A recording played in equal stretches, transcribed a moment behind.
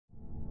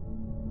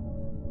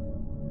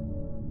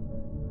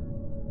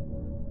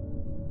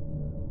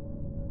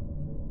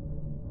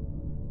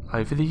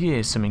Over the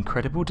years, some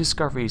incredible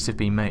discoveries have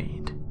been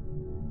made.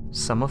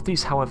 Some of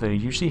these, however,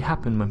 usually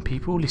happen when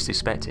people least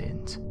expect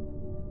it.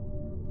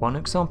 One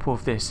example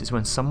of this is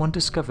when someone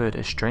discovered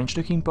a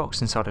strange-looking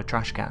box inside a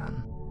trash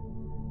can.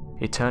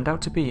 It turned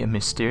out to be a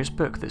mysterious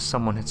book that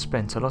someone had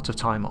spent a lot of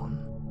time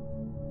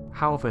on.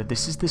 However,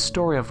 this is the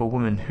story of a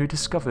woman who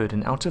discovered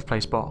an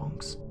out-of-place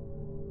box.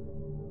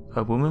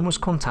 A woman was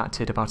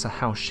contacted about a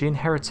house she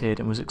inherited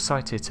and was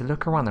excited to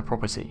look around the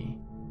property.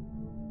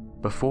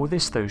 Before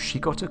this though, she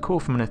got a call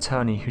from an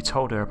attorney who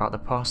told her about the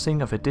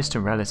passing of a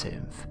distant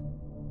relative.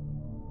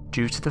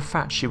 Due to the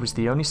fact she was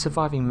the only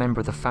surviving member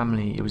of the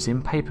family, it was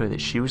in paper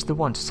that she was the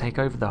one to take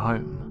over the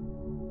home.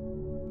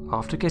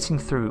 After getting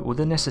through all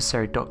the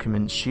necessary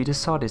documents, she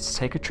decided to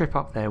take a trip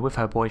up there with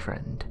her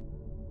boyfriend.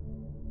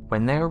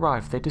 When they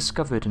arrived, they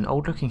discovered an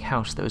old-looking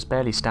house that was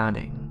barely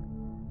standing.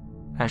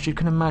 As you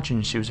can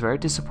imagine, she was very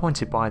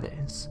disappointed by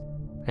this,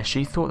 as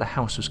she thought the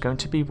house was going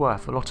to be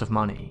worth a lot of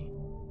money.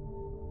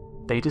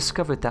 They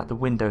discovered that the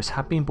windows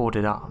had been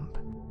boarded up,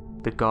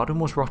 the garden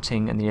was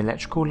rotting and the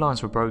electrical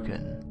lines were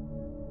broken.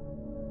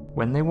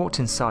 When they walked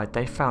inside,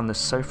 they found the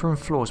sofa and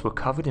floors were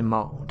covered in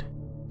mould,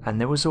 and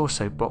there was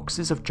also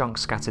boxes of junk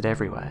scattered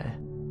everywhere.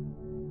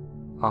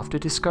 After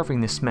discovering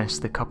this mess,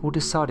 the couple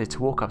decided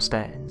to walk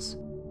upstairs.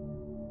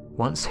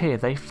 Once here,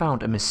 they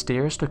found a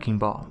mysterious-looking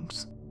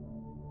box.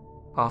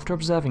 After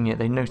observing it,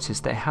 they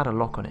noticed that it had a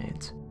lock on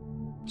it,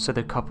 so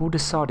the couple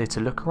decided to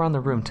look around the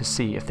room to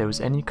see if there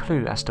was any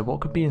clue as to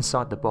what could be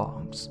inside the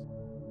box.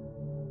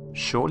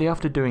 Shortly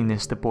after doing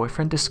this, the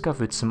boyfriend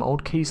discovered some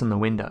old keys on the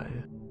window.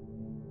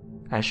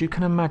 As you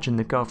can imagine,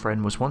 the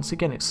girlfriend was once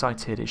again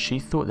excited as she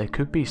thought there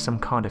could be some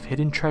kind of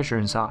hidden treasure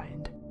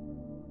inside.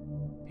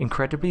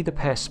 Incredibly, the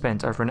pair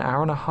spent over an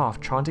hour and a half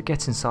trying to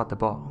get inside the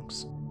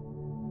box.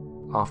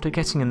 After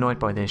getting annoyed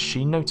by this,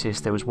 she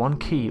noticed there was one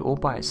key all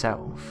by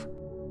itself.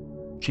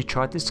 She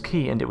tried this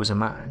key and it was a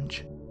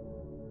match.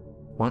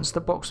 Once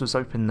the box was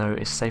open though,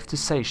 it's safe to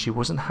say she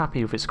wasn't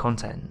happy with its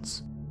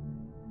contents.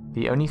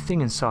 The only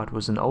thing inside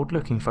was an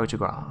old-looking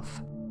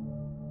photograph.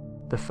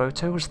 The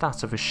photo was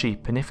that of a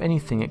sheep, and if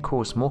anything it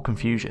caused more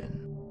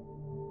confusion.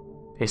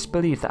 It's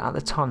believed that at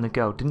the time the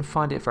girl didn't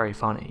find it very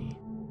funny,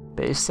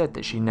 but it's said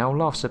that she now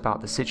laughs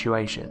about the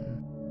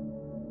situation.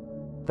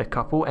 The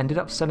couple ended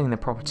up selling the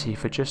property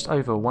for just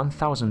over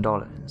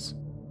 $1,000.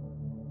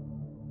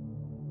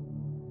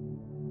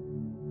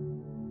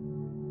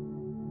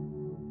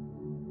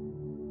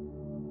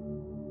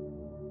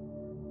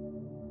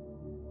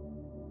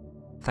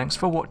 Thanks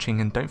for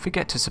watching, and don't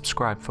forget to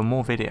subscribe for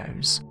more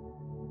videos.